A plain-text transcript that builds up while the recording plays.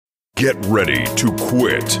Get ready to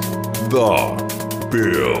quit the build. Here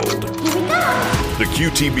we go. The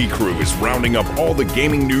QTB crew is rounding up all the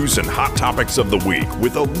gaming news and hot topics of the week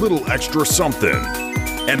with a little extra something.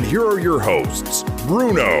 And here are your hosts,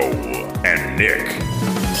 Bruno and Nick.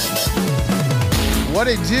 What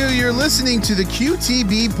it do? You're listening to the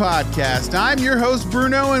QTB podcast. I'm your host,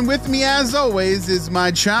 Bruno, and with me, as always, is my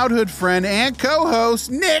childhood friend and co-host,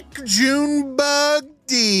 Nick Junebug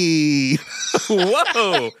D.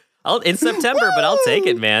 Whoa. In September, but I'll take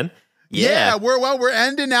it, man. Yeah, we're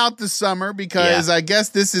ending out the summer because I guess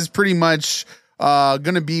this is pretty much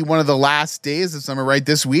going to be one of the last days of summer, right?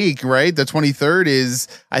 This week, right? The 23rd is,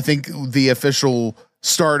 I think, the official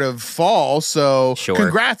start of fall. So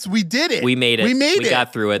congrats, we did it. We made it. We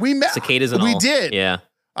got through it. Cicadas and all. We did. Yeah.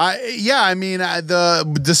 Despite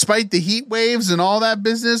the heat waves and all that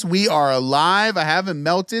business, we are alive. I haven't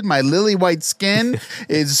melted. My lily white skin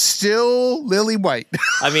is still lily white.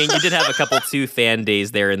 I mean, you did have a couple 2 fan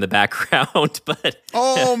days there in the background, but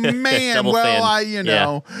oh man,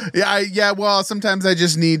 well, sometimes I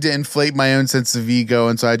just need to inflate my own sense of ego,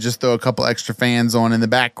 and so I just throw a couple extra fans on in the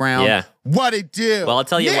background. Yeah. What it do? Well, I'll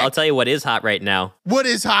tell you. Nick, I'll tell you what is hot right now. What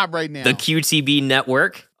is hot right now? The QTB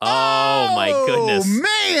network. Oh my goodness,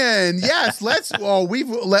 man! Yes, let's.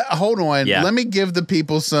 Hold on. Yeah. Let me give the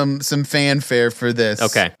people some fanfare for this.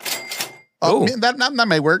 Okay. Oh, that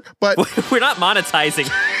may work, but we're not monetizing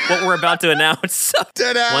what we're about to announce.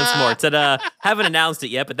 Ta-da! Once more, ta-da! Haven't announced it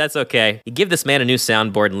yet, but that's okay. You give this man a new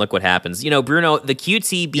soundboard and look what happens. You know, Bruno, the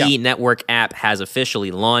QTB network app has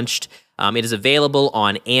officially launched. It is available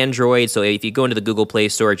on Android, so if you go into the Google Play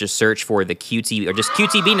Store, just search for the QTB or just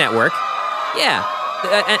QTB network. Yeah,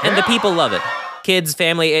 and the people love it. Kids,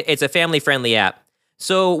 family, it's a family-friendly app.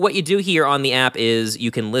 So what you do here on the app is you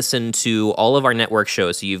can listen to all of our network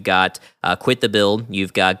shows. So you've got Quit the Build,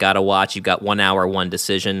 you've got Gotta Watch, you've got 1 Hour, One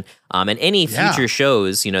Decision, and any future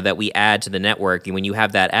shows, that we add to the network. When you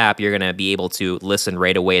have that app, you're going to be able to listen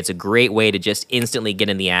right away. It's a great way to just instantly get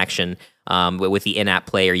in the action. With the in-app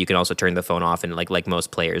player, you can also turn the phone off and like most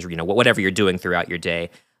players, whatever you're doing throughout your day.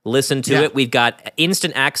 Listen to it. We've got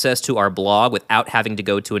instant access to our blog without having to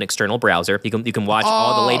go to an external browser. You can watch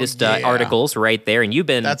all the latest articles right there. And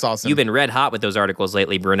that's awesome. You've been red hot with those articles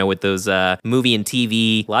lately, Bruno, with those movie and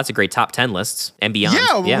TV, lots of great top 10 lists and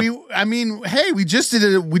beyond. We just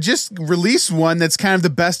released one that's kind of the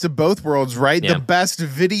best of both worlds, right? Yeah. The best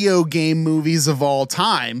video game movies of all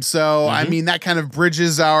time. So that kind of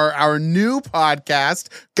bridges our new podcast,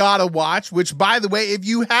 Gotta Watch, which, by the way, if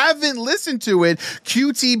you haven't listened to it,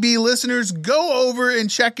 QTB listeners, go over and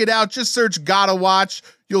check it out. Just search Gotta Watch.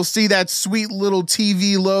 You'll see that sweet little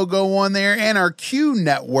TV logo on there and our Q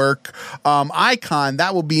network icon.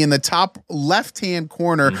 That will be in the top left-hand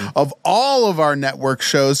corner of all of our network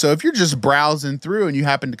shows. So if you're just browsing through and you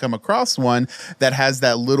happen to come across one that has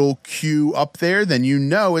that little Q up there, then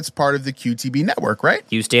it's part of the QTB network, right?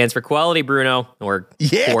 Q stands for quality, Bruno, or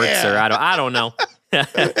quartz, or I don't know.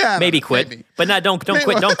 Maybe quit, but don't quit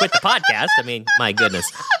the podcast. I mean, my goodness.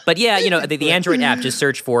 But yeah, the Android app, just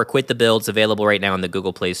search for Quit the Build. It's available right now in the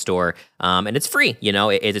Google Play Store, and it's free.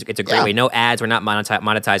 It's a great way. No ads. We're not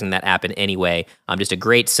monetizing that app in any way. Just a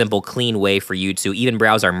great, simple, clean way for you to even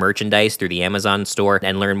browse our merchandise through the Amazon store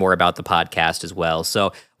and learn more about the podcast as well.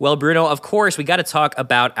 So, well, Bruno, of course, we got to talk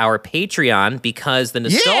about our Patreon because the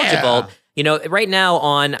Nostalgia Vault. Right now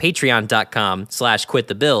on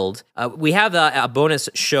patreon.com/quitthebuild, we have a bonus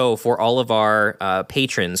show for all of our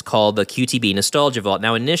patrons called the QTB Nostalgia Vault.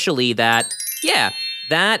 Now, initially that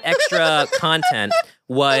extra content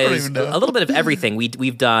was a little bit of everything.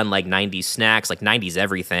 We've done like 90s snacks, like 90s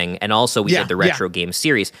everything, and also we did the retro game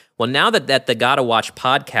series. Well, now that the Gotta Watch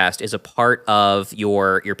podcast is a part of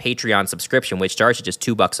your Patreon subscription, which starts at just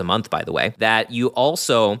 $2 a month, by the way, that you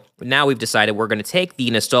also, now we've decided we're going to take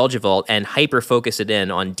the Nostalgia Vault and hyper-focus it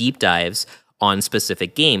in on deep dives on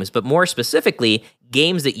specific games, but more specifically,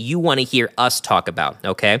 games that you want to hear us talk about,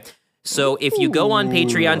 okay? So if you go on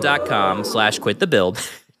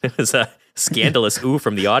patreon.com/quitthebuild, it was a scandalous ooh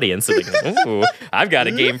from the audience. Like, ooh, I've got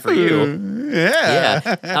a game for you.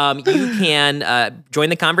 Yeah. You can join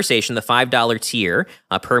the conversation. The $5 tier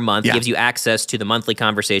per month gives you access to the monthly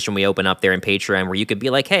conversation we open up there in Patreon, where you could be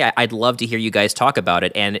like, hey, I'd love to hear you guys talk about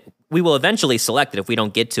it. And we will eventually select it if we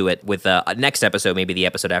don't get to it with next episode, maybe the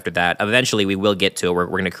episode after that. Eventually we will get to it. We're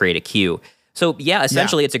going to create a queue. So yeah,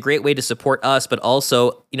 essentially it's a great way to support us, but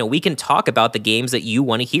also, we can talk about the games that you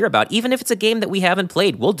want to hear about. Even if it's a game that we haven't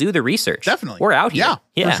played, we'll do the research. Definitely. We're out here.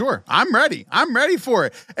 Yeah, for sure. I'm ready for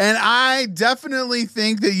it. And I definitely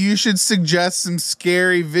think that you should suggest some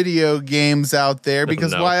scary video games out there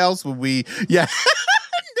because why else would we? Yeah.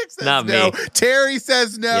 Nick says Not no. me. Terry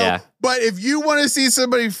says no. Yeah. But if you want to see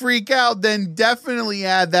somebody freak out, then definitely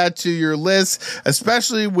add that to your list,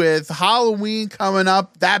 especially with Halloween coming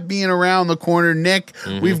up, that being around the corner. Nick,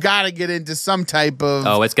 we've got to get into some type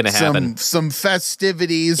of it's gonna happen. Some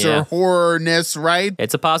festivities or horrorness, right?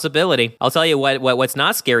 It's a possibility. I'll tell you what's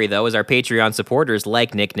not scary though is our Patreon supporters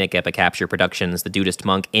like Nick Epic Capture Productions, the Dudist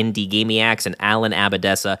Monk, Indie Gamiacs, and Alan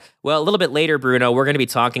Abadessa. Well, a little bit later, Bruno, we're going to be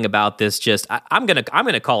talking about this. I'm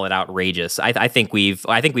gonna call it outrageous. I think we've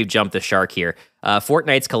jumped the shark here.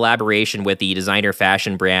 Fortnite's collaboration with the designer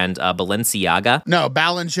fashion brand Balenciaga. No,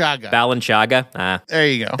 Balenciaga. There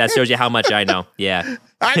you go. That shows you how much I know. Yeah.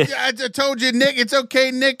 I told you, Nick, it's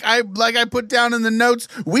okay, Nick. I put down in the notes,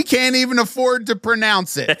 we can't even afford to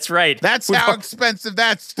pronounce it. That's right. That's how expensive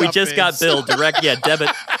that stuff is. We just got billed direct,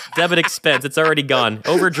 debit expense. It's already gone.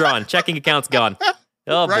 Overdrawn. Checking account's gone.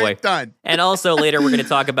 Oh, boy. Done. And also later, we're going to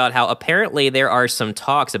talk about how apparently there are some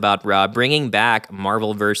talks about bringing back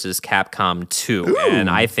Marvel vs. Capcom 2. Ooh. And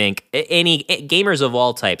I think any gamers of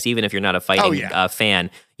all types, even if you're not a fighting fan,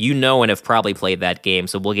 you know and have probably played that game.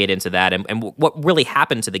 So we'll get into that and what really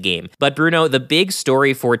happened to the game. But Bruno, the big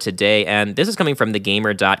story for today, and this is coming from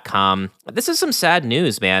thegamer.com, this is some sad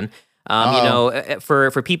news, man.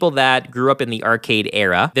 For people that grew up in the arcade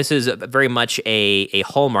era, this is very much a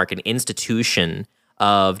hallmark, an institution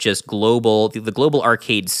of just the global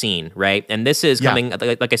arcade scene, right? And this is coming,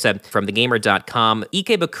 like I said, from thegamer.com.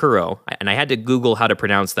 Ikebukuro, and I had to Google how to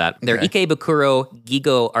pronounce that. Their Ikebukuro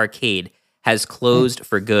Gigo Arcade has closed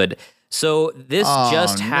for good. So this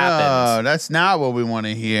just happened. No, that's not what we want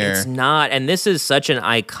to hear. It's not, and this is such an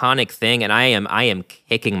iconic thing, and I am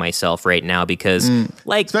kicking myself right now because,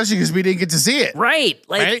 especially because we didn't get to see it, right?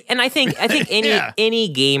 Right? And I think any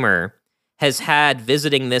gamer has had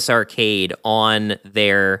visiting this arcade on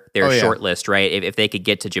their short list, right? If they could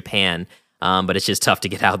get to Japan, but it's just tough to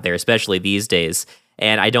get out there, especially these days.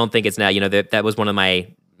 And I don't think it's now. That was one of my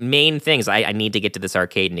main things. I need to get to this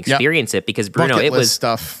arcade and experience it because Bruno, bucket it was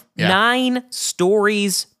stuff. 9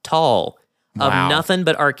 stories tall of nothing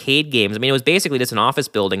but arcade games. I mean, it was basically just an office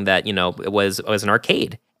building that it was an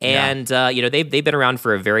arcade. And they've been around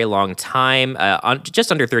for a very long time,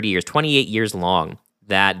 just under 30 years, 28 years long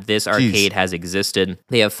that this arcade has existed.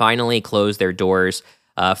 They have finally closed their doors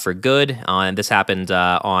for good. This happened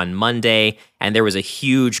on Monday, and there was a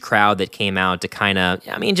huge crowd that came out to kind of,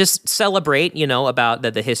 just celebrate, about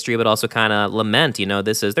the history, but also kind of lament. It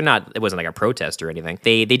wasn't like a protest or anything.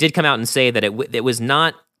 They did come out and say that it was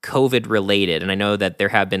not COVID related, and I know that there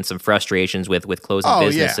have been some frustrations with closing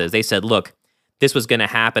businesses. Yeah. They said, look, this was going to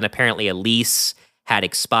happen. Apparently, a lease had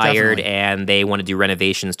expired and they want to do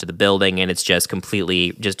renovations to the building, and it's just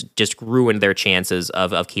completely just ruined their chances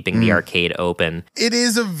of keeping the arcade open. It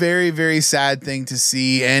is a very, very sad thing to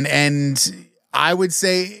see, and I would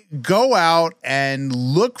say go out and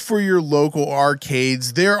look for your local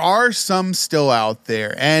arcades. There are some still out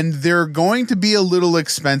there, and they're going to be a little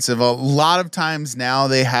expensive. A lot of times now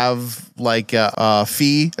they have like a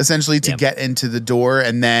fee essentially to get into the door,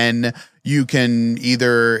 and then you can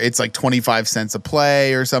it's like 25 cents a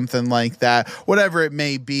play or something like that, whatever it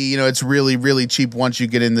may be. It's really, really cheap once you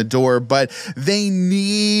get in the door, but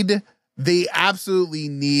they absolutely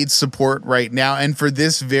need support right now. And for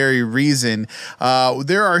this very reason,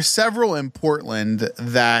 there are several in Portland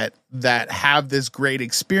that have this great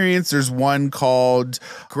experience. There's one called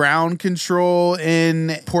Ground Control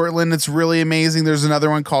in Portland. It's really amazing. There's another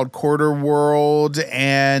one called Quarter World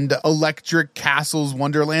and Electric Castles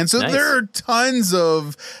Wonderland. So there are tons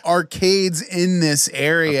of arcades in this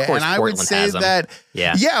area. And I would say that,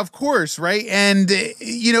 of course, right? And,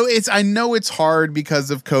 I know it's hard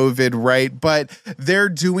because of COVID, right? But they're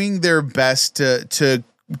doing their best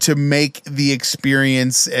to make the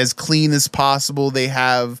experience as clean as possible. They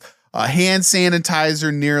have hand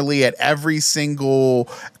sanitizer nearly at every single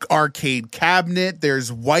arcade cabinet.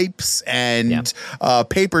 There's wipes and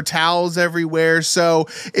paper towels everywhere. So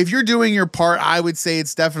if you're doing your part, I would say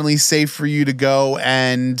it's definitely safe for you to go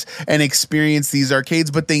and experience these arcades,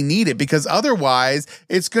 but they need it because otherwise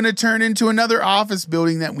it's going to turn into another office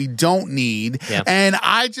building that we don't need. Yep. And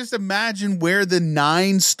I just imagine where the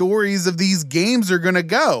 9 stories of these games are going to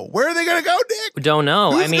go. Where are they going to go, Nick? Don't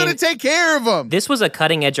know. Who's going to take care of them? This was a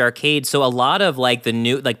cutting edge arcade. So a lot of like the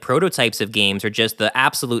new prototypes of games or just the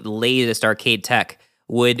absolute latest arcade tech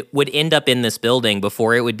would end up in this building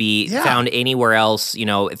before it would be found anywhere else,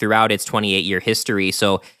 throughout its 28-year history.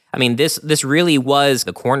 So this really was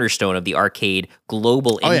the cornerstone of the arcade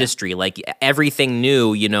global industry. Like everything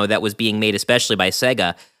new, that was being made, especially by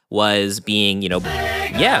Sega, was being,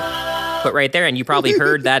 put right there, and you probably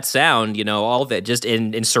heard that sound, all of it just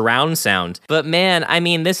in surround sound. But man, I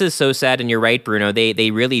mean, this is so sad, and you're right, Bruno.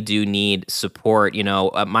 They really do need support.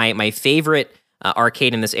 My favorite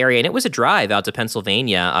arcade in this area, and it was a drive out to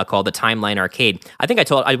Pennsylvania called the Timeline Arcade. I think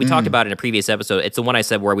we talked about it in a previous episode. It's the one I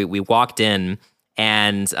said where we walked in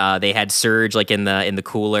and they had Surge like in the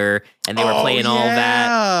cooler, and they were playing all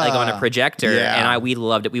that like on a projector, and we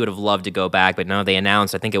loved it. We would have loved to go back, but no, they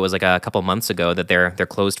announced, I think it was like a couple months ago, that they're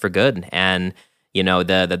closed for good. And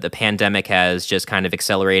the pandemic has just kind of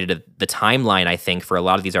accelerated the timeline, I think, for a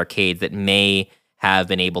lot of these arcades that may have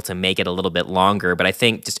been able to make it a little bit longer. But I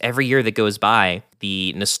think just every year that goes by,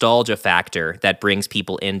 the nostalgia factor that brings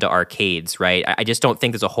people into arcades, right? I just don't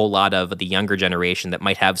think there's a whole lot of the younger generation that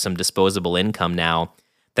might have some disposable income now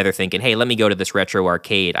that are thinking, hey, let me go to this retro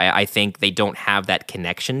arcade. I think they don't have that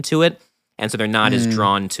connection to it, and so they're not as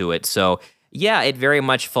drawn to it. So yeah, it very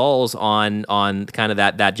much falls on kind of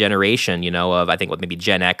that generation, of I think maybe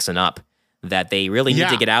Gen X and up, that they really need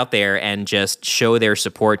to get out there and just show their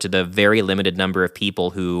support to the very limited number of people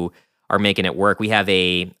who are making it work. We have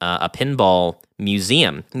a pinball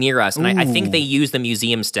museum near us, and I think they use the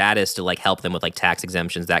museum status to like help them with like tax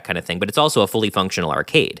exemptions, that kind of thing. But it's also a fully functional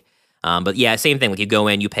arcade. But yeah, same thing. Like you go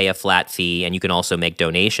in, you pay a flat fee, and you can also make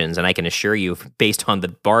donations. And I can assure you, based on the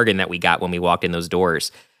bargain that we got when we walked in those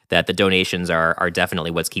doors, that the donations are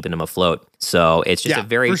definitely what's keeping them afloat. So it's just a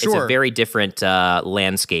very different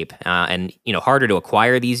landscape, and harder to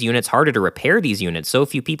acquire these units, harder to repair these units. So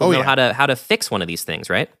few people know how to fix one of these things,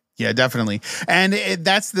 right? Yeah, definitely. And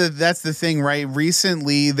that's the thing, right?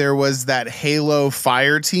 Recently, there was that Halo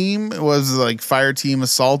Fire Team. It was like Fire Team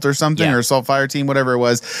Assault or something, or Assault Fire Team, whatever it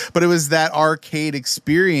was. But it was that arcade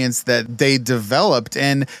experience that they developed.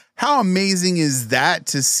 And how amazing is that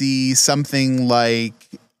to see something like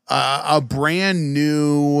a brand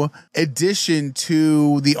new addition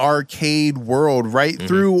to the arcade world, right?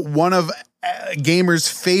 Through one of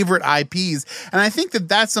gamers' favorite IPs. And I think that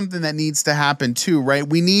that's something that needs to happen too, right?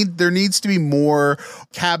 There needs to be more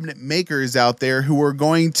cabinet makers out there who are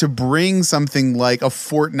going to bring something like a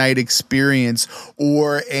Fortnite experience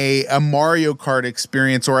or a Mario Kart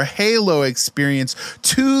experience or a Halo experience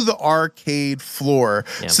to the arcade floor.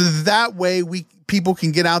 So that way people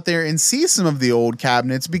can get out there and see some of the old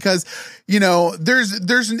cabinets, because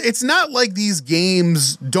it's not like these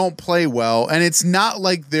games don't play well, and it's not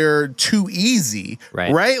like they're too easy,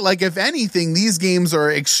 right? Like if anything, these games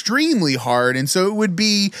are extremely hard, and so it would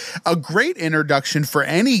be a great introduction for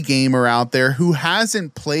any gamer out there who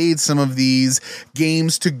hasn't played some of these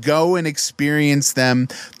games to go and experience them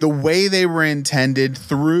the way they were intended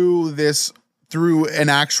through an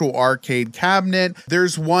actual arcade cabinet.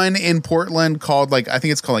 There's one in Portland called I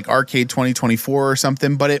think it's called Arcade 2024 or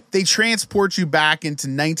something, but they transport you back into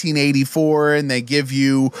 1984, and they give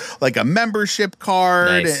you like a membership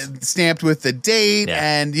card stamped with the date,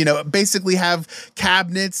 and basically have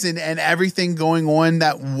cabinets and everything going on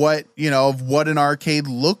that what an arcade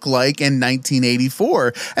looked like in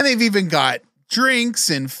 1984. And they've even got drinks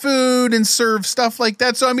and food and serve stuff like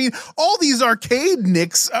that. So, I mean, all these arcade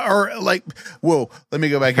nicks are like, whoa, let me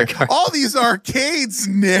go back here. All these arcades,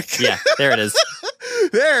 Nick. Yeah, there it is.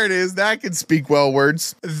 There it is. That can speak well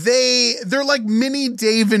words. They're like mini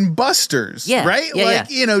Dave and Buster's, right?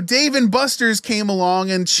 Dave and Buster's came along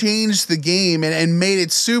and changed the game and made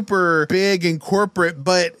it super big and corporate,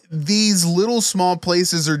 but these little small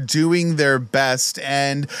places are doing their best.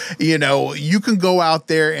 And, you can go out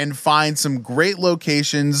there and find some great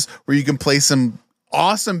locations where you can play some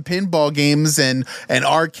awesome pinball games and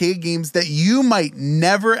arcade games that you might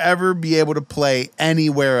never ever be able to play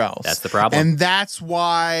anywhere else. That's the problem. And that's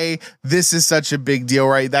why this is such a big deal,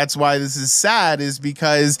 right? That's why this is sad, is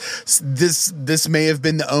because this may have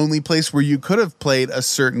been the only place where you could have played a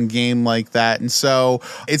certain game like that. And so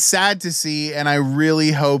it's sad to see, and I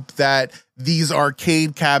really hope that these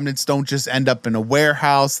arcade cabinets don't just end up in a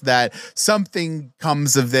warehouse, that something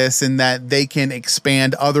comes of this and that they can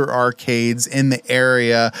expand other arcades in the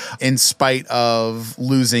area in spite of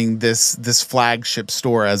losing this flagship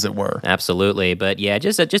store, as it were. Absolutely. But yeah,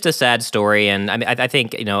 just a sad story. And I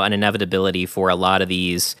think, an inevitability for a lot of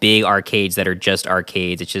these big arcades that are just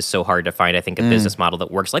arcades. It's just so hard to find, I think, a business model that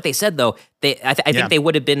works. Like they said, though, I think they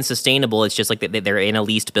would have been sustainable. It's just like they're in a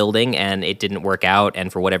leased building and it didn't work out.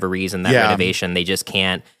 And for whatever reason, that renovation, they just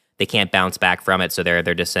can't bounce back from it. So they're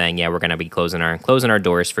just saying, we're going to be closing our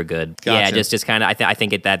doors for good. Gotcha. Yeah, just kind of, I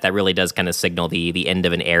think that really does kind of signal the end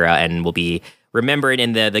of an era, and will be remembered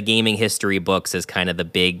in the gaming history books as kind of the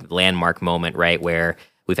big landmark moment, right? Where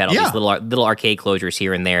we've had all these little arcade closures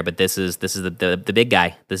here and there, but this is the big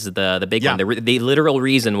guy. This is the big one. The literal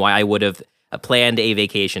reason why I would have planned a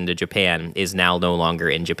vacation to Japan is now no longer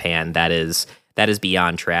in Japan. That is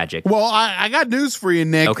beyond tragic. Well, I got news for you,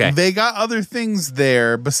 Nick. Okay. They got other things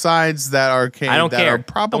there besides that arcade. I don't care.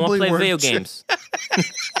 Probably I want to play worth video games.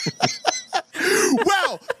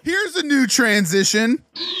 Well, here's a new transition.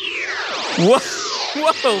 Whoa.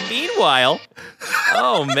 Meanwhile,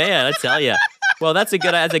 oh man, I tell you. Well, that's a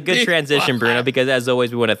good transition, Bruno, because as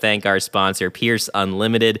always, we want to thank our sponsor, Pierce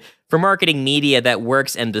Unlimited. For marketing media that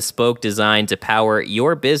works and bespoke design to power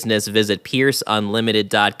your business, visit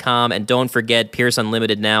pierceunlimited.com. And don't forget, Pierce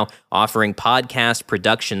Unlimited now offering podcast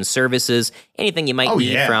production services. Anything you might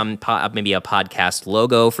need from maybe a podcast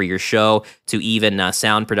logo for your show to even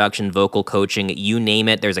sound production, vocal coaching, you name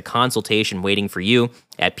it. There's a consultation waiting for you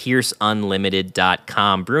at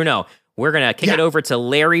pierceunlimited.com. Bruno, we're going to kick it over to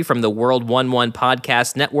Larry from the World 1-1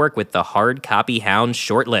 Podcast Network with the Hard Copy Hound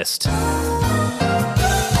shortlist.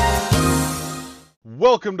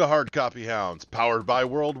 Welcome to Hard Copy Hounds, powered by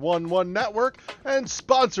World 1-1 Network and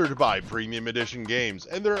sponsored by Premium Edition Games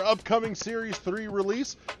and their upcoming Series 3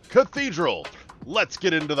 release, Cathedral. Let's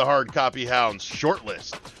get into the Hard Copy Hounds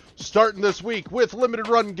shortlist. Starting this week with limited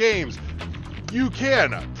run games, you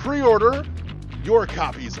can pre-order your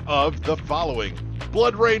copies of the following: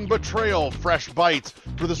 Blood Rain Betrayal Fresh Bites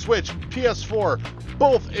for the Switch, PS4,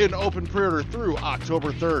 both in open pre-order through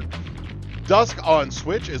October 3rd. Dusk on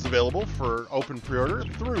Switch is available for open pre-order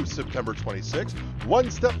through September 26th.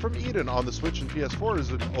 One Step from Eden on the Switch and PS4 is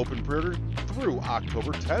an open pre-order through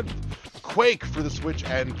October 10th. Quake for the Switch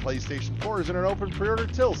and PlayStation 4 is in an open pre-order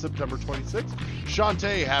till September 26th.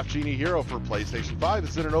 Shantae Half Genie Hero for PlayStation 5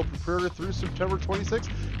 is in an open pre-order through September 26th,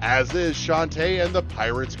 as is Shantae and the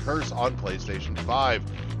Pirate's Curse on PlayStation 5.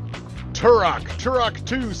 Turok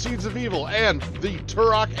 2 Seeds of Evil, and the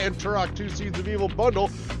Turok and Turok 2 Seeds of Evil bundle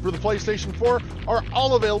for the PlayStation 4 are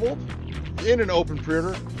all available in an open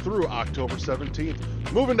pre-order through October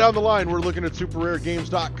 17th. Moving down the line, we're looking at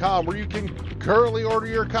SuperRareGames.com, where you can currently order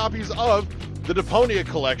your copies of the Deponia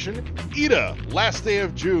Collection, Ida, Last Day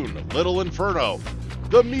of June, Little Inferno,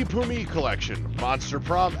 the Mipumi Collection, Monster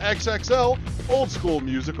Prom XXL, Old School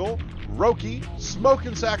Musical, Roki, Smoke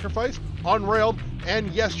and Sacrifice, Unrailed,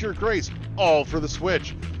 and Yes Your Grace, all for the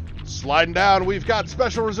Switch. Sliding down, we've got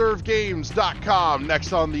SpecialReserveGames.com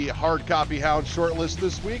next on the Hard Copy Hound shortlist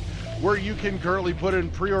this week, where you can currently put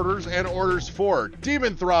in pre-orders and orders for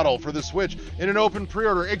Demon Throttle for the Switch in an open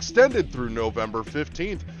pre-order extended through November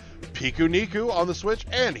 15th. Piku Niku on the Switch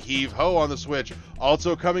and Heave Ho on the Switch.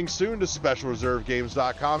 Also coming soon to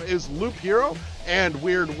SpecialReserveGames.com is Loop Hero and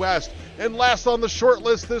Weird West. And last on the short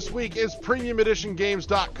list this week is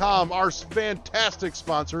PremiumEditionGames.com, our fantastic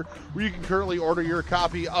sponsor, where you can currently order your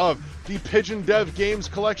copy of the Pigeon Dev Games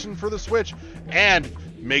collection for the Switch. And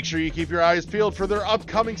make sure you keep your eyes peeled for their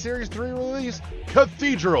upcoming Series 3 release,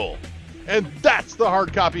 Cathedral. And that's the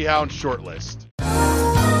Hard Copy Hound shortlist.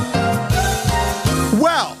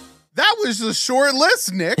 Well, that was the short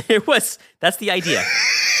list, Nick. It was. That's the idea.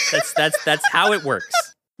 That's how it works.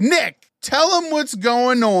 Nick, tell them what's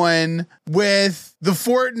going on with the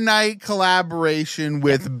Fortnite collaboration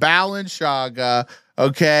with Balenciaga.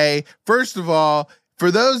 Okay. First of all, for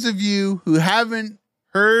those of you who haven't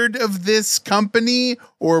heard of this company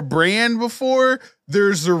or brand before,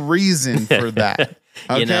 there's a reason for that.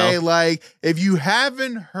 Okay, like if you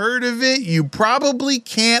haven't heard of it, you probably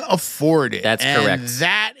can't afford it. That's correct.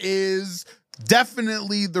 That is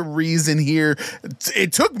definitely the reason here.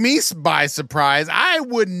 It took me by surprise. I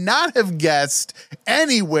would not have guessed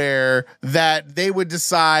anywhere that they would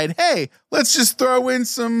decide, hey, let's just throw in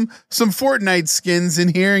some Fortnite skins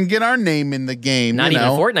in here and get our name in the game. Not even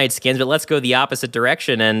Fortnite skins, but let's go the opposite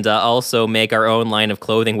direction and also make our own line of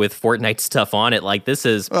clothing with Fortnite stuff on it. Like this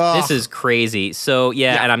is crazy. So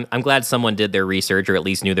yeah, and I'm glad someone did their research or at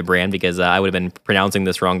least knew the brand, because I would have been pronouncing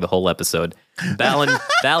this wrong the whole episode.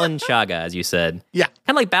 Balenciaga, as you said. Yeah. Kind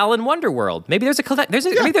of like Balan Wonderworld. Maybe there's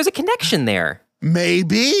a connection there.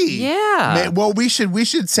 Maybe. Yeah. Well, we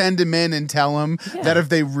should send him in and tell him that if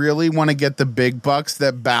they really want to get the big bucks,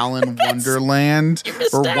 that Balan Wonderland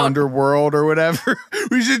or Wonder World or whatever,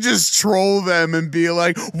 we should just troll them and be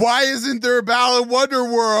like, why isn't there a Balan Wonder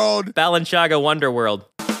World? Balenciaga Wonder World.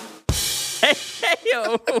 Hey,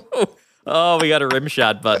 oh, we got a rim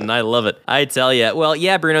shot button. I love it. I tell you. Well,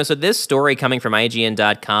 yeah, Bruno. So this story coming from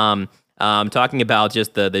IGN.com, talking about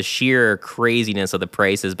just the sheer craziness of the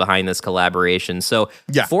prices behind this collaboration. So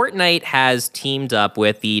Fortnite has teamed up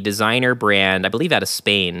with the designer brand, I believe out of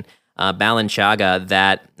Spain, Balenciaga,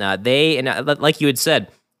 that like you had said,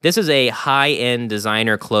 this is a high-end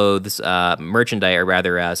designer clothes merchandise, or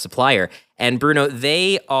rather supplier. And Bruno,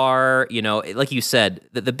 they are, like you said,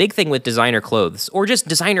 the big thing with designer clothes or just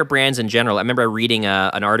designer brands in general. I remember reading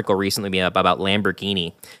an article recently about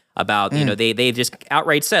Lamborghini. About, they've just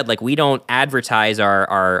outright said, like, we don't advertise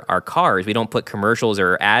our cars. We don't put commercials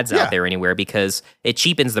or ads out there anywhere because it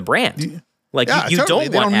cheapens the brand. Like, you totally.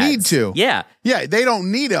 don't want ads. need to. Yeah. Yeah, they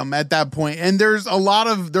don't need them at that point. And there are a lot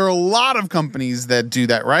of companies that do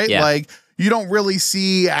that, right? Yeah. Like, you don't really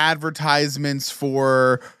see advertisements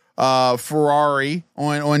for Ferrari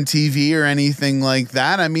on TV or anything like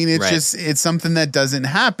that. I mean, it's something that doesn't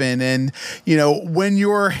happen. And, when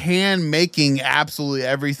you're hand making absolutely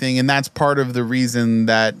everything, and that's part of the reason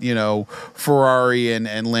that, Ferrari and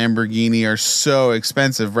Lamborghini are so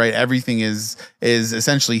expensive, right? Everything is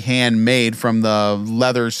essentially handmade, from the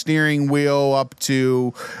leather steering wheel up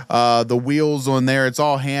to the wheels on there. It's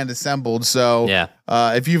all hand assembled. So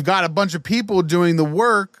if you've got a bunch of people doing the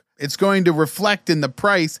work, it's going to reflect in the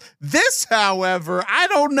price. This, however, I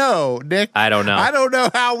don't know, Nick. I don't know. I don't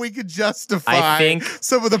know how we could justify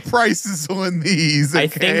some of the prices on these. Okay? I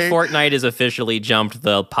think Fortnite has officially jumped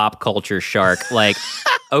the pop culture shark. Like,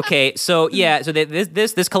 okay, so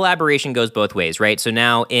this collaboration goes both ways, right? So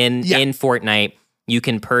now in Fortnite, you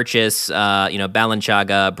can purchase,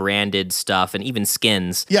 Balenciaga branded stuff and even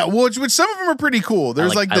skins. Yeah, which some of them are pretty cool.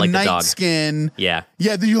 There's the night skin. Yeah.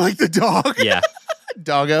 Yeah, do you like the dog? Yeah.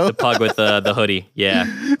 Doggo. The pug with the hoodie. Yeah.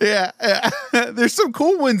 Yeah. There's some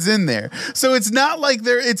cool ones in there. So it's not like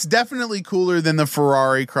it's definitely cooler than the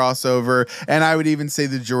Ferrari crossover. And I would even say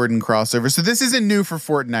the Jordan crossover. So this isn't new for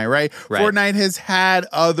Fortnite, right? Fortnite has had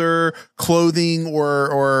other clothing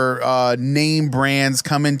or name brands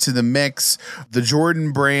come into the mix. The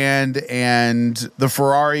Jordan brand and the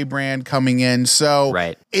Ferrari brand coming in. So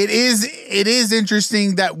it is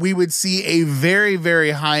interesting that we would see a very,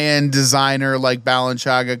 very high-end designer like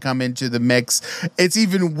Balenciaga come into the mix. It's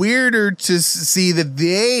even weirder to see that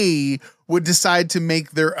they would decide to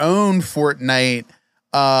make their own Fortnite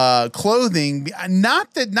clothing.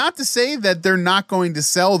 Not to say that they're not going to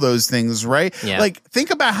sell those things, right? Yeah. Like,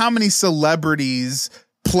 think about how many celebrities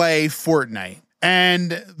play Fortnite and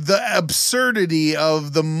the absurdity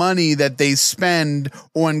of the money that they spend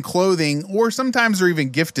on clothing, or sometimes they're even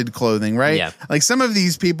gifted clothing, right? Yeah. Like, some of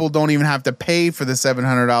these people don't even have to pay for the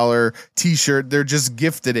 $700 t-shirt. They're just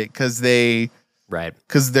gifted it because they're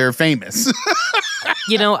famous.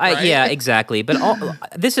 Yeah, exactly. But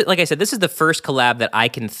this is, like I said, this is the first collab that I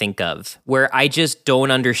can think of where I just don't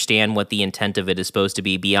understand what the intent of it is supposed to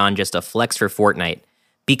be beyond just a flex for Fortnite.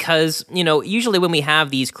 Because, usually when we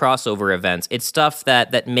have these crossover events, it's stuff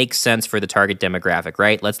that makes sense for the target demographic,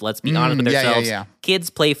 right? Let's be honest with ourselves. Yeah.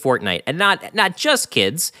 Kids play Fortnite, and not just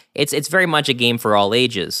kids. It's very much a game for all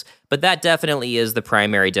ages. But that definitely is the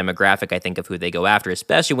primary demographic, I think, of who they go after,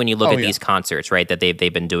 especially when you look at these concerts, right, that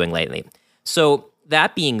they've been doing lately. So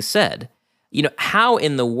that being said, how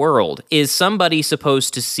in the world is somebody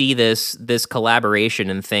supposed to see this collaboration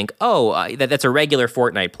and think, that's a regular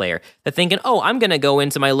Fortnite player? They're thinking, I'm going to go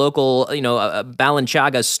into my local,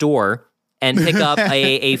 Balenciaga store and pick up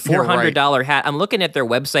a $400 hat. I'm looking at their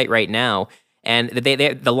website right now, and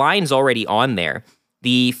the line's already on there.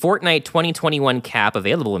 The Fortnite 2021 cap,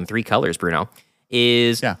 available in 3 colors, Bruno,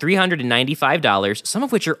 is $395, some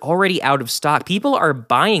of which are already out of stock. People are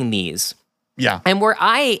buying these. Yeah. And where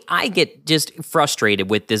I get just frustrated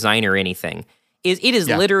with design or anything is it is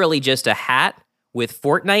literally just a hat with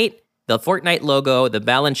Fortnite, the Fortnite logo, the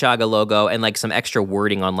Balenciaga logo, and like some extra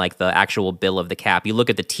wording on like the actual bill of the cap. You look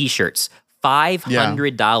at the t-shirts,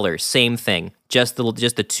 $500, same thing. Just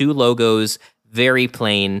the 2 logos, very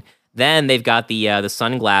plain. Then they've got the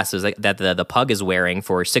sunglasses that the pug is wearing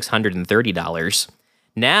for $630.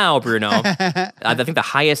 Now, Bruno, I think the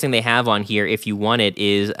highest thing they have on here, if you want it,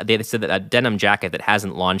 is they said that a denim jacket that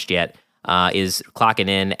hasn't launched yet is clocking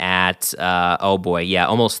in at,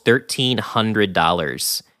 almost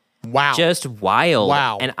 $1,300. Wow. Just wild.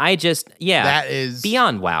 Wow. And I just, that is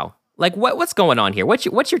beyond wow. Like, what's going on here? What's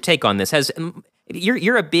your take on this?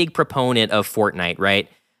 You're a big proponent of Fortnite, right?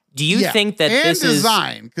 Do you think that this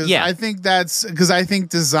design? Because I think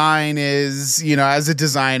design is, as a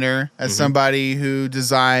designer, as somebody who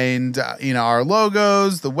designed, our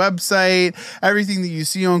logos, the website, everything that you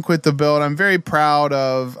see on Quit the Build, I'm very proud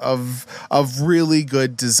of really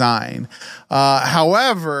good design.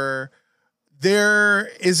 However, there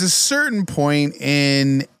is a certain point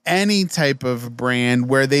in any type of brand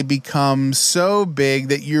where they become so big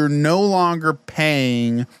that you're no longer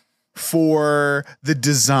paying for the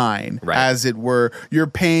design, as it were. You're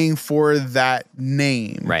paying for that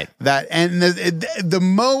name, that, and the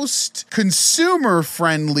most consumer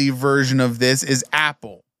friendly version of this is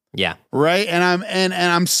Apple. Yeah. Right. And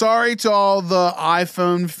I'm sorry to all the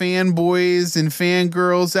iPhone fanboys and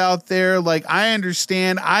fangirls out there. Like, I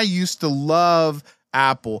understand. I used to love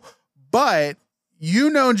Apple, but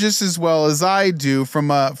you know just as well as I do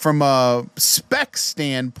from a spec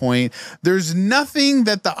standpoint, there's nothing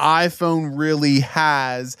that the iPhone really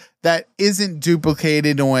has that isn't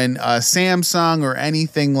duplicated on Samsung or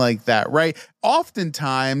anything like that, right?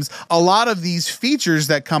 Oftentimes, a lot of these features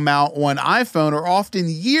that come out on iPhone are often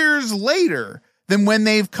years later than when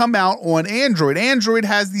they've come out on Android. Android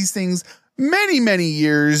has these things many, many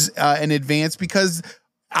years in advance because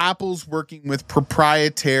Apple's working with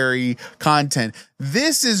proprietary content.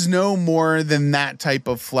 This is no more than that type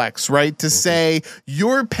of flex, right? To say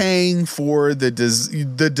you're paying for the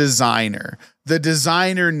designer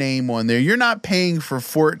name on there. You're not paying for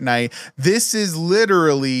Fortnite. This is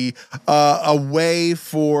literally a way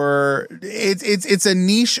for it's a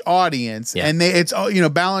niche audience, and it's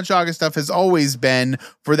Balenciaga stuff has always been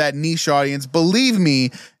for that niche audience. Believe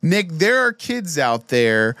me, Nick, there are kids out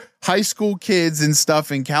there, high school kids and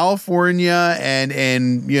stuff in California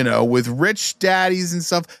and with rich daddies and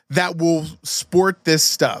stuff that will sport this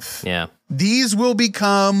stuff. Yeah. These will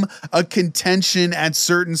become a contention at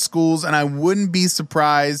certain schools, and I wouldn't be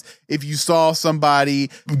surprised if you saw somebody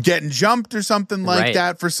getting jumped or something like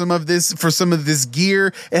that for some of this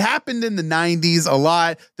gear. It happened in the 90s a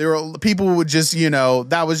lot. There were people would just,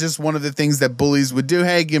 that was just one of the things that bullies would do.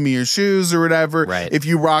 Hey, give me your shoes or whatever. Right. If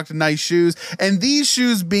you rocked nice shoes. And these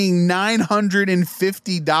shoes being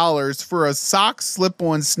 $950 for a sock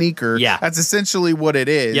slip-on sneaker. Yeah. That's essentially what it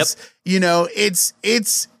is. Yep.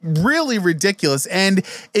 It's really ridiculous, and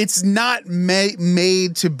it's not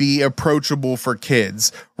made to be approachable for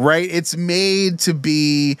kids, right? It's made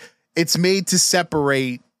to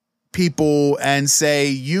separate people and say,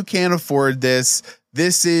 you can't afford this.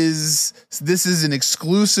 This is an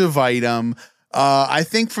exclusive item. I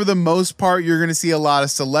think for the most part, you're going to see a lot of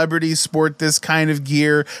celebrities sport this kind of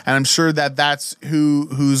gear, and I'm sure that's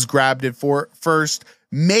who's grabbed it for first.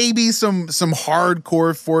 Maybe some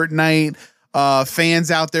hardcore Fortnite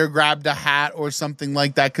fans out there grabbed a hat or something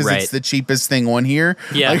like that because it's the cheapest thing on here.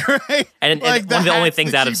 Yeah, right? And one of the only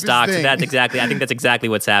things out of stock. So I think that's exactly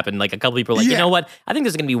what's happened. Like a couple people are like, you know what? I think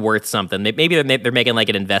this is going to be worth something. Maybe they're making like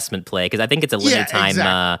an investment play because I think it's a limited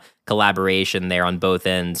time collaboration there on both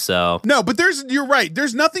ends. So no, but you're right.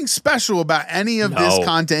 There's nothing special about any of this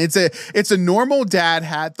content. It's a normal dad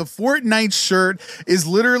hat. The Fortnite shirt is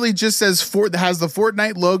literally just has the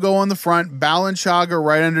Fortnite logo on the front, Balenciaga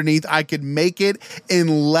right underneath. I could make it in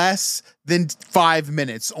less than 5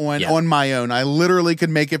 minutes on my own. I literally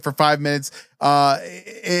could make it for 5 minutes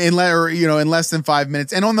in less than 5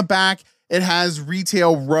 minutes. And on the back, it has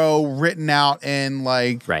Retail Row written out in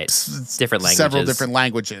different languages. Several different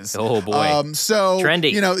languages. Oh boy. So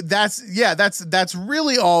trendy. That's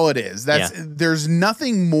really all it is. There's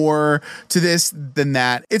nothing more to this than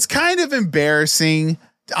that. It's kind of embarrassing,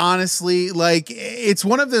 honestly. Like, it's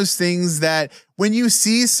one of those things that when you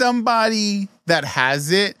see somebody that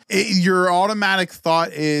has it, your automatic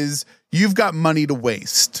thought is, you've got money to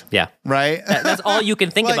waste. Yeah. Right? That's all you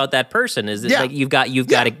can think about that person is like you've got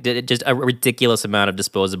just a ridiculous amount of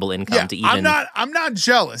disposable income to even. I'm not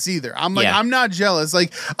jealous either. I'm not jealous.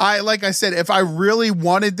 Like I said, if I really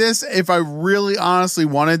wanted this, if I really honestly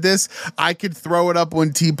wanted this, I could throw it up on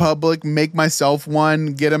TeePublic, make myself one,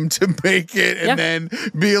 get them to make it, and then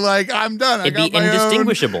be like, I'm done. It'd be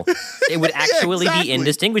indistinguishable. It would actually be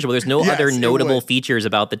indistinguishable. There's no other notable features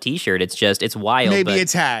about the t-shirt. It's wild. Maybe a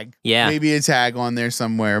tag. Yeah. Maybe a tag on there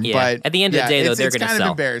somewhere. Yeah. But at the end of the day, though, they're going to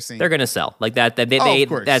sell. Embarrassing. They're going to sell like that.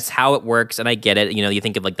 That's how it works, and I get it. You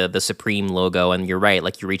think of like the Supreme logo, and you're right.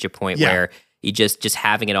 Like you reach a point where you just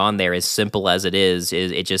having it on there, as simple as it is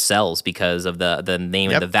it just sells because of the name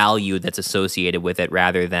and the value that's associated with it.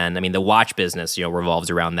 Rather than, the watch business, revolves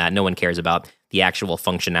around that. No one cares about the actual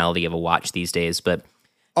functionality of a watch these days, but.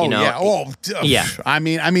 I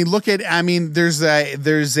mean, look at.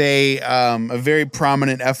 There's a very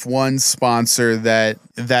prominent F1 sponsor that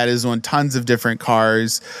is on tons of different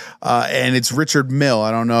cars, and it's Richard Mille.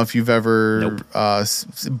 I don't know if you've ever,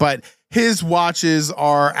 but his watches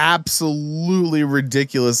are absolutely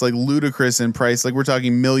ridiculous, like ludicrous in price. Like we're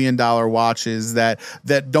talking $1 million watches that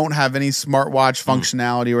don't have any smartwatch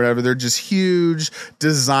functionality or whatever. They're just huge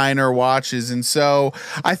designer watches. And so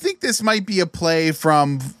I think this might be a play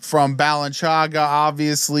from Balenciaga,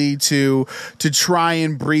 obviously, to try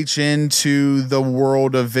and breach into the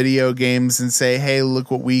world of video games and say, hey,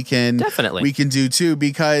 look what we can do too,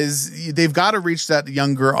 because they've got to reach that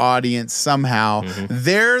younger audience somehow.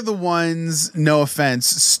 They're the ones, no offense,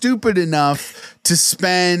 stupid enough to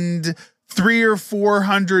spend $300 or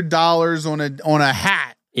 $400 on a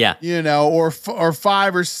hat. Yeah. You know, or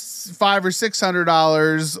 $500 or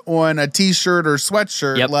 $600 on a t-shirt or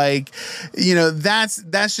sweatshirt. Yep. Like, you know, that's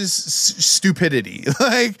just stupidity.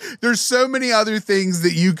 Like, there's so many other things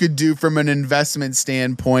that you could do from an investment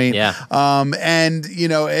standpoint. Yeah. And you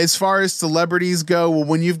know, as far as celebrities go, well,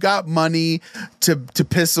 when you've got money to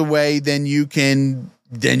piss away, then you can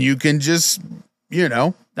just, you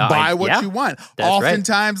know, buy what you want.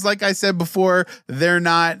 Oftentimes, like I said before, they're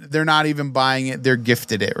not even buying it. They're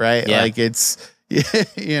gifted it, right? Yeah. Like it's,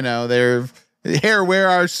 you know, they're here, wear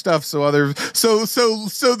our stuff. So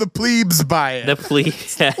the plebes buy it. The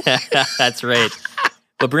plebes. That's right.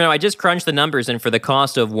 But Bruno, I just crunched the numbers, and for the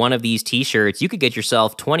cost of one of these t-shirts, you could get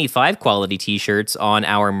yourself 25 quality t-shirts on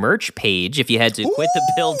our merch page if you head to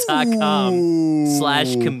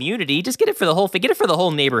quitthepill.com/community. Just get it for the whole thing. Get it for the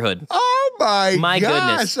whole neighborhood. Oh my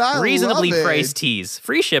goodness. I Reasonably love it. Priced tees.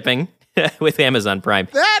 Free shipping with Amazon Prime.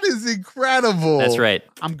 That is incredible. That's right.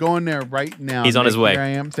 I'm going there right now. He's on his way. Here I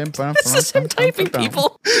am. This is him typing,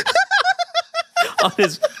 people. on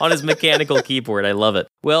his mechanical keyboard. I love it.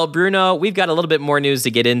 Well, Bruno, we've got a little bit more news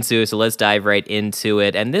to get into, so let's dive right into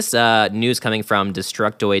it. And this news coming from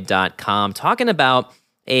Destructoid.com, talking about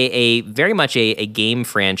a very much a game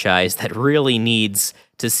franchise that really needs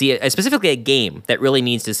to see, specifically a game that really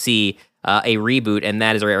needs to see a reboot, and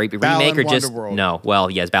that is a remake or just... Wonderworld. No,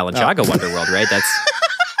 well, yes, Balenciaga Wonderworld, right? That's...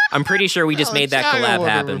 I'm pretty sure we just made that collab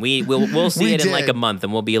happen. We'll see it in like a month,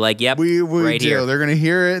 and we'll be like, "Yep, we right do. here." They're gonna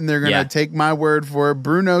hear it, and they're gonna take my word for it.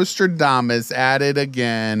 Bruno Stradamus at it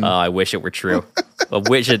again. Oh, I wish it were true.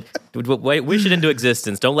 Wish it into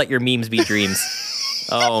existence. Don't let your memes be dreams.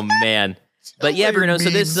 Oh man, but yeah, Bruno. So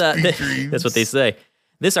this that's what they say.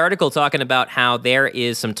 This article talking about how there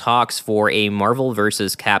is some talks for a Marvel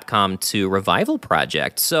vs. Capcom 2 revival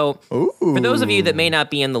project. So for those of you that may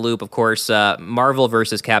not be in the loop, of course, Marvel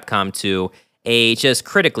vs. Capcom 2, a just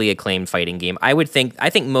critically acclaimed fighting game. I think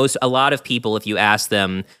a lot of people, if you ask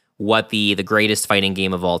them what the greatest fighting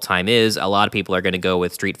game of all time is, a lot of people are going to go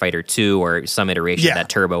with Street Fighter 2 or some iteration of that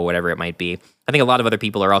Turbo, whatever it might be. I think a lot of other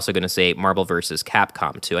people are also going to say Marvel vs.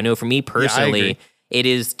 Capcom 2. I know for me personally, it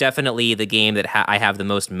is definitely the game that I have the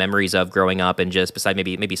most memories of growing up, and just beside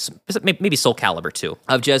maybe Soul Calibur 2,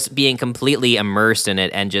 of just being completely immersed in it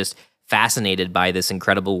and just fascinated by this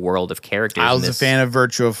incredible world of characters. I was a fan of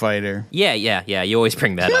Virtua Fighter. Yeah. You always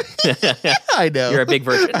bring that up. I know. You're a big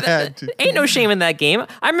Virtua. Ain't no shame in that game.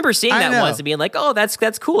 I remember seeing that once and being like, oh,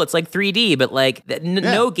 that's cool. It's like 3D, but like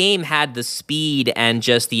no game had the speed and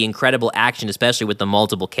just the incredible action, especially with the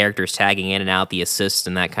multiple characters tagging in and out, the assists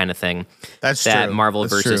and that kind of thing. That true. Marvel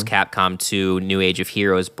vs. Capcom 2 New Age of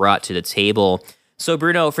Heroes brought to the table. So,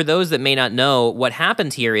 Bruno, for those that may not know, what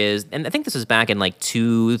happened here is, and I think this was back in like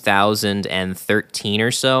 2013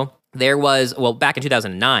 or so, back in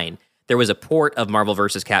 2009, there was a port of Marvel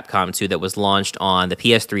vs. Capcom 2 that was launched on the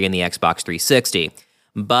PS3 and the Xbox 360.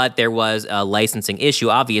 But there was a licensing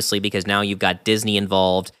issue, obviously, because now you've got Disney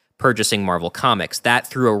involved purchasing Marvel Comics. That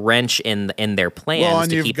threw a wrench in their plans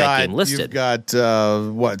to keep that game listed. You've got,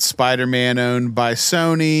 Spider-Man owned by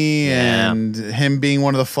Sony, and him being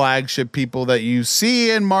one of the flagship people that you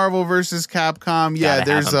see in Marvel vs. Capcom. Yeah,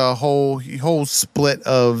 there's a whole split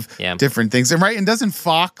of different things. And doesn't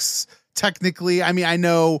Fox technically, I mean, I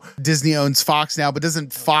know Disney owns Fox now, but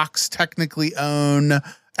doesn't Fox technically own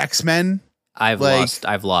X-Men? I've lost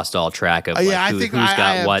all track of who's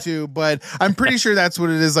got what too, but I'm pretty sure that's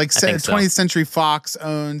what it is. Like 20th Century Fox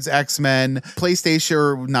owns X-Men,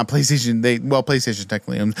 PlayStation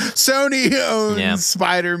technically owns, Sony owns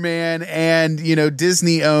Spider-Man, and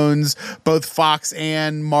Disney owns both Fox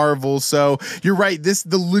and Marvel. So you're right.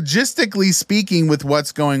 The logistically speaking, with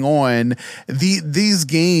what's going on, these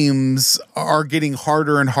games are getting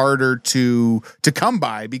harder and harder to come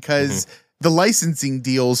by because the licensing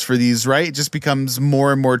deals for these, right? It just becomes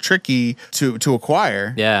more and more tricky to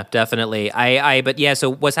acquire. Yeah, definitely. So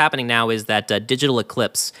what's happening now is that Digital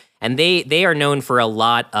Eclipse, and they are known for a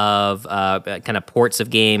lot of kind of ports of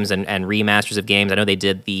games and remasters of games. I know they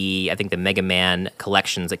did the Mega Man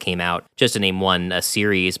collections that came out, just to name one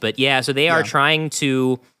series. But so they are trying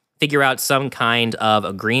to figure out some kind of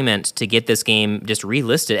agreement to get this game just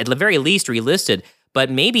relisted, at the very least relisted, but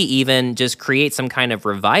maybe even just create some kind of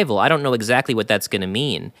revival. I don't know exactly what that's going to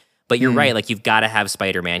mean, but you're right. Like, you've got to have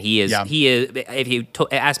Spider-Man. He is. If you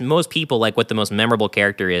ask most people, like, what the most memorable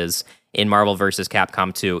character is in Marvel vs.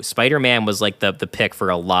 Capcom 2, Spider-Man was like the pick for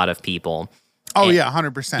a lot of people. Oh, yeah,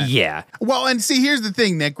 100%. Yeah. Well, and see, here's the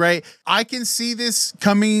thing, Nick, right? I can see this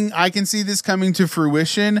coming to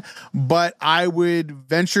fruition, but I would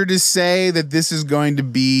venture to say that this is going to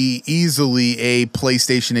be easily a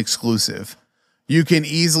PlayStation exclusive. You can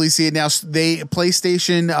easily see it now.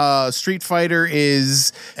 PlayStation Street Fighter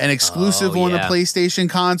is an exclusive on the PlayStation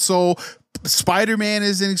console. Spider-Man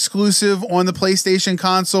is an exclusive on the PlayStation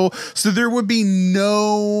console. So there would be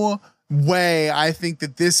no way I think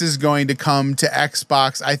that this is going to come to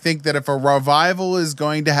Xbox. I think that if a revival is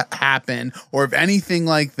going to happen, or if anything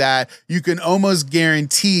like that, you can almost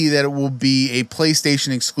guarantee that it will be a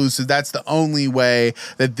PlayStation exclusive. That's the only way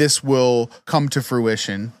that this will come to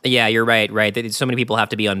fruition. Yeah, you're right. So many people have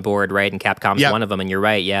to be on board, right? And Capcom's one of them. And you're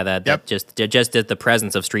right. Yeah, that just the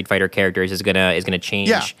presence of Street Fighter characters is gonna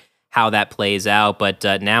change how that plays out. But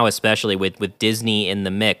now, especially with Disney in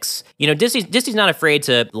the mix, Disney's not afraid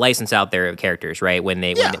to license out their characters, right? When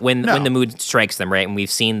the mood strikes them, right? And we've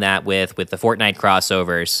seen that with the Fortnite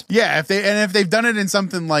crossovers. Yeah, if they've done it in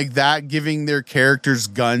something like that, giving their characters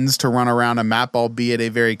guns to run around a map, albeit a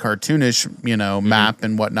very cartoonish, map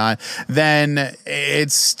and whatnot, then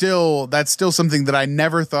that's still something that I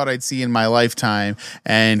never thought I'd see in my lifetime.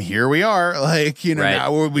 And here we are,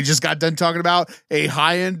 now we just got done talking about a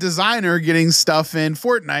high-end designer getting stuff in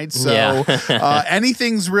Fortnite, so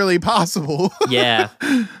anything's really possible. Yeah.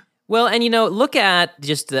 Well, and look at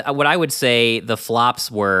just what I would say the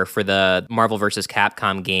flops were for the Marvel vs.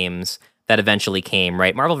 Capcom games that eventually came,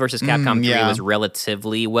 right? Marvel vs. Capcom 3 was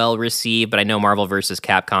relatively well received, but I know Marvel vs.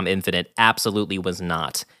 Capcom Infinite absolutely was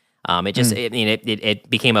not. It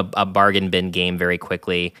became a bargain bin game very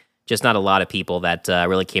quickly. Just not a lot of people that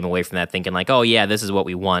really came away from that thinking like, oh yeah, this is what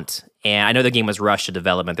we want. And I know the game was rushed to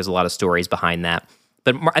development. There's a lot of stories behind that.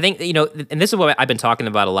 But I think, and this is what I've been talking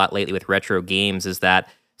about a lot lately with retro games, is that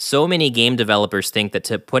so many game developers think that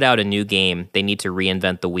to put out a new game, they need to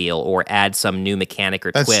reinvent the wheel or add some new mechanic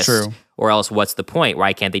or twist. That's true. Or else what's the point?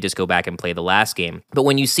 Why can't they just go back and play the last game? But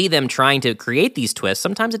when you see them trying to create these twists,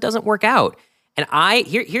 sometimes it doesn't work out. And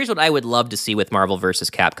here's what I would love to see with Marvel vs.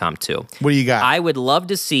 Capcom 2. What do you got? I would love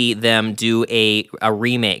to see them do a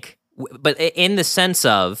remake, but in the sense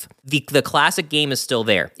of the classic game is still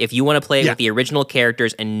there. If you want to play it with the original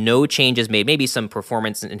characters and no changes made, maybe some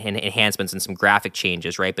performance enhancements and some graphic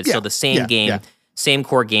changes, right? But still the same game, same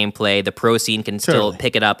core gameplay. The pro scene can still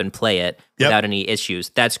pick it up and play it without any issues.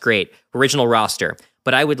 That's great. Original roster.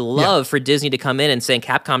 But I would love for Disney to come in and say,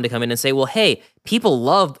 Capcom to come in and say, well, hey, people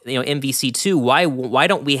love MVC2. Why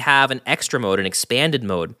don't we have an extra mode, an expanded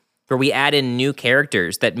mode, where we add in new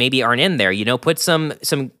characters that maybe aren't in there? Put some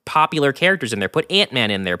popular characters in there. Put Ant-Man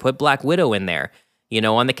in there. Put Black Widow in there.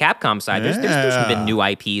 On the Capcom side, there's been new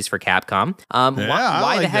IPs for Capcom.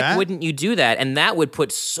 Why the heck wouldn't you do that? And that would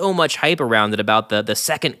put so much hype around it about the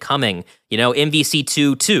second coming.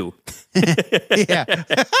 MVC2 2. Yeah,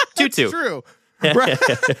 2-2. True. Right.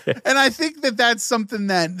 And I think that's something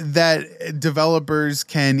that developers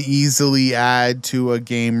can easily add to a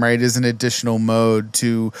game, right? As an additional mode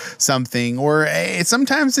to something, or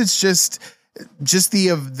sometimes it's just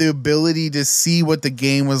the ability to see what the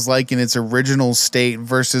game was like in its original state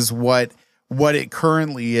versus what it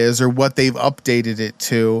currently is or what they've updated it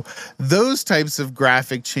to. Those types of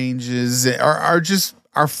graphic changes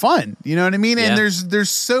are fun, you know what I mean? Yeah. And there's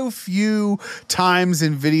so few times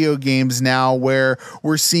in video games now where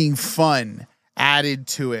we're seeing fun added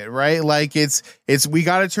to it, right? Like it's we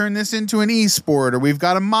got to turn this into an esport, or we've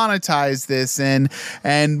got to monetize this, and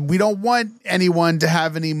we don't want anyone to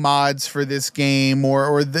have any mods for this game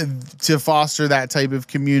or to foster that type of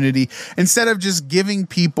community, instead of just giving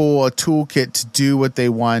people a toolkit to do what they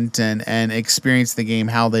want and experience the game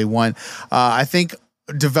how they want. I think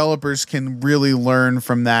developers can really learn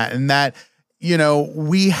from that, and that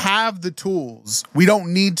we have the tools. We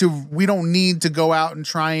don't need to go out and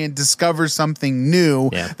try and discover something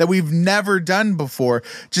new that we've never done before.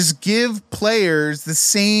 Just give players the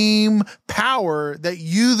same power that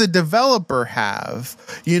you, the developer, have.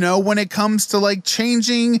 When it comes to like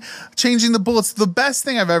changing the bullets. The best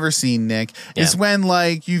thing I've ever seen, Nick, is when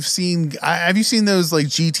have you seen those like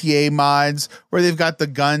GTA mods where they've got the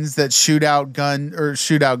guns that shoot out cars.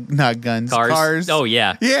 Oh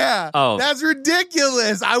yeah. Yeah. Oh, that's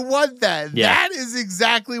ridiculous. I want that. Yeah. That is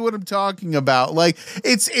exactly what I'm talking about. Like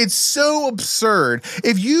it's so absurd.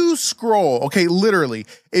 If you scroll, literally,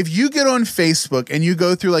 if you get on Facebook and you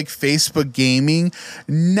go through like Facebook gaming,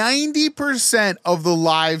 90% of the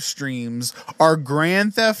live streams are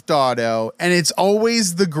Grand Theft Auto, and it's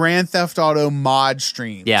always the Grand Theft Auto mod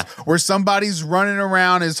streams. Yeah. Where somebody's running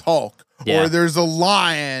around as Hulk, or there's a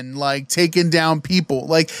lion like taking down people.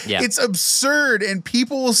 Like it's absurd, and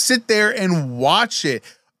people will sit there and watch it.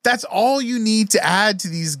 That's all you need to add to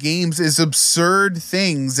these games is absurd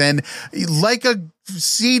things. And like a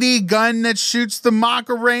CD gun that shoots the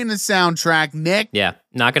Macarena soundtrack, Nick. Yeah,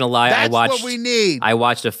 not going to lie. That's what we need. I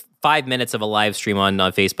watched 5 minutes of a live stream on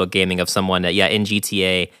Facebook Gaming of someone that, in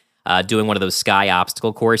GTA doing one of those sky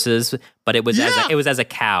obstacle courses, but it was as a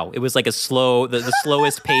cow. It was like the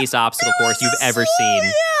slowest pace obstacle course you've ever seen.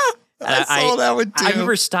 Yeah, I saw that one too. I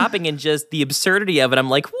remember stopping and just the absurdity of it. I'm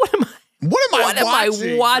like, what am I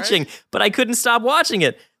watching? Right? But I couldn't stop watching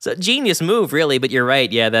it. So genius move, really. But you're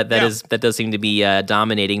right. Yeah, that does seem to be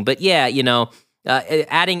dominating. But yeah,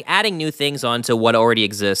 adding new things onto what already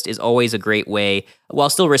exists is always a great way,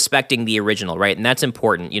 while still respecting the original, right? And that's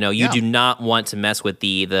important. You do not want to mess with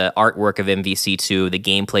the artwork of MVC2, the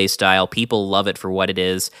gameplay style. People love it for what it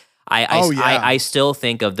is. I still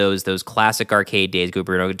think of those classic arcade days,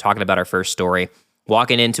 Bruno, talking about our first story,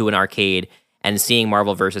 walking into an arcade and seeing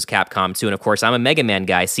Marvel vs. Capcom 2. And of course, I'm a Mega Man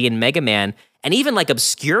guy, seeing Mega Man and even like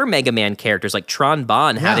obscure Mega Man characters like Tron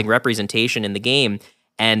Bonne having representation in the game,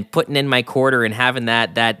 and putting in my quarter and having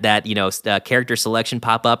that character selection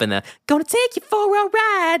pop up and the "Gonna take you for a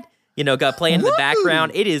ride," got playing in the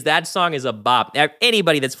background. That song is a bop.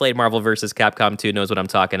 Anybody that's played Marvel vs. Capcom 2 knows what I'm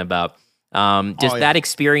talking about. That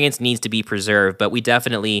experience needs to be preserved, but we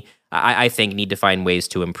definitely, I think, need to find ways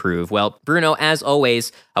to improve. Well, Bruno, as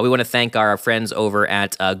always, we want to thank our friends over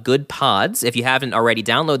at Good Pods. If you haven't already,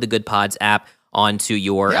 download the Good Pods app onto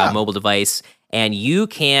your mobile device, and you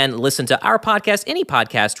can listen to our podcast, any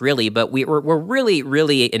podcast really, but we're really,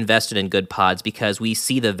 really invested in Good Pods because we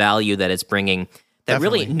see the value that it's bringing that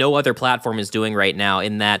really no other platform is doing right now,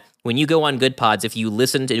 in that when you go on Good Pods, if you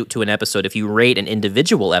listen to an episode, if you rate an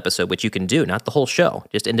individual episode, which you can do, not the whole show,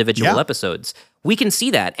 just individual episodes, we can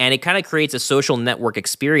see that. And it kind of creates a social network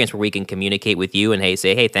experience where we can communicate with you and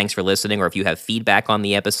say, hey, thanks for listening. Or if you have feedback on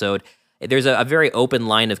the episode, there's a very open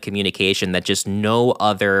line of communication that just no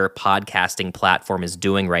other podcasting platform is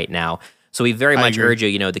doing right now. So we very much urge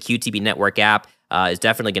you, the QTB Network app is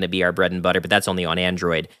definitely going to be our bread and butter, but that's only on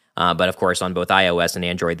Android. But of course, on both iOS and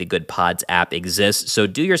Android, the Good Pods app exists. So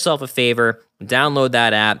do yourself a favor, download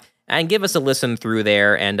that app, and give us a listen through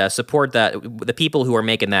there, and support the people who are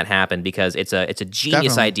making that happen, because it's a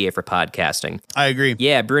genius idea for podcasting. I agree.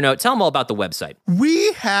 Yeah, Bruno, tell them all about the website.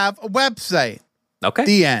 We have a website. Okay.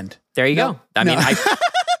 The end. There you go. I mean,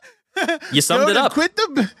 you summed it up.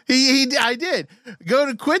 I did. Go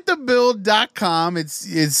to quitthebuild.com.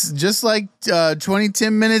 It's just like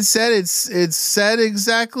 2010 Minutes said. It's said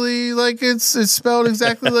exactly like it's spelled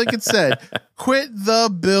exactly like it said.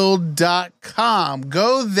 Quitthebuild.com.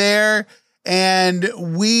 Go there. And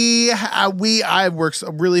I worked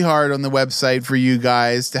really hard on the website for you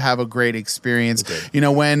guys to have a great experience. Okay.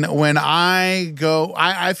 When I go,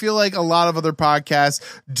 I feel like a lot of other podcasts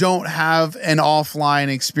don't have an offline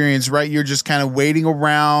experience, right? You're just kind of waiting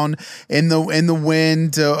around in the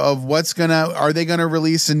wind of are they gonna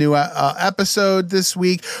release a new episode this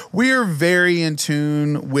week? We're very in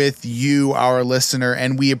tune with you, our listener,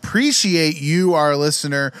 and we appreciate you, our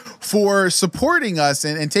listener, for supporting us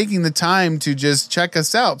and taking the time to just check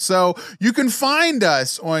us out. So you can find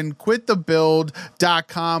us on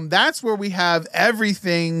quitthebuild.com. That's where we have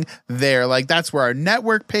everything there. Like, that's where our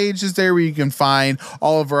network page is there, where you can find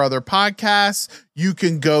all of our other podcasts. You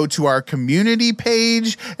can go to our community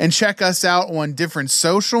page and check us out on different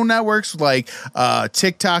social networks like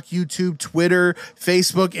TikTok, YouTube, Twitter,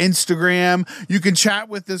 Facebook, Instagram. You can chat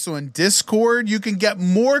with us on Discord. You can get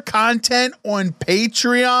more content on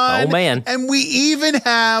Patreon. Oh, man. And we even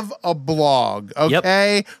have a blog,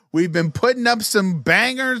 okay? Yep. We've been putting up some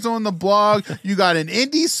bangers on the blog. You got an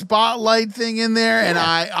indie spotlight thing in there, and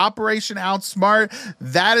Operation Outsmart.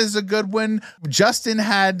 That is a good one. Justin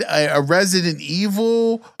had a Resident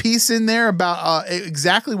Evil piece in there about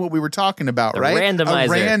exactly what we were talking about, right? Randomizer. A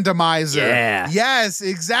randomizer. Yeah. Yes,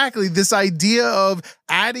 exactly. This idea of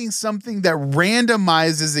adding something that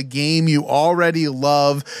randomizes a game you already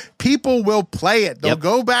love. People will play it. They'll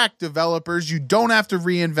go back, developers. You don't have to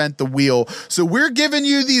reinvent the wheel. So we're giving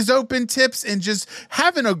you these open tips and just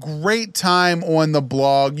having a great time on the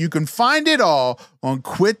blog. You can find it all on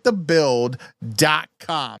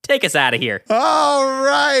quitthebuild.com. Take us out of here. All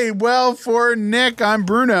right. Well, for Nick, I'm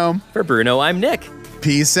Bruno. For Bruno, I'm Nick.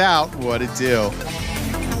 Peace out. What it do?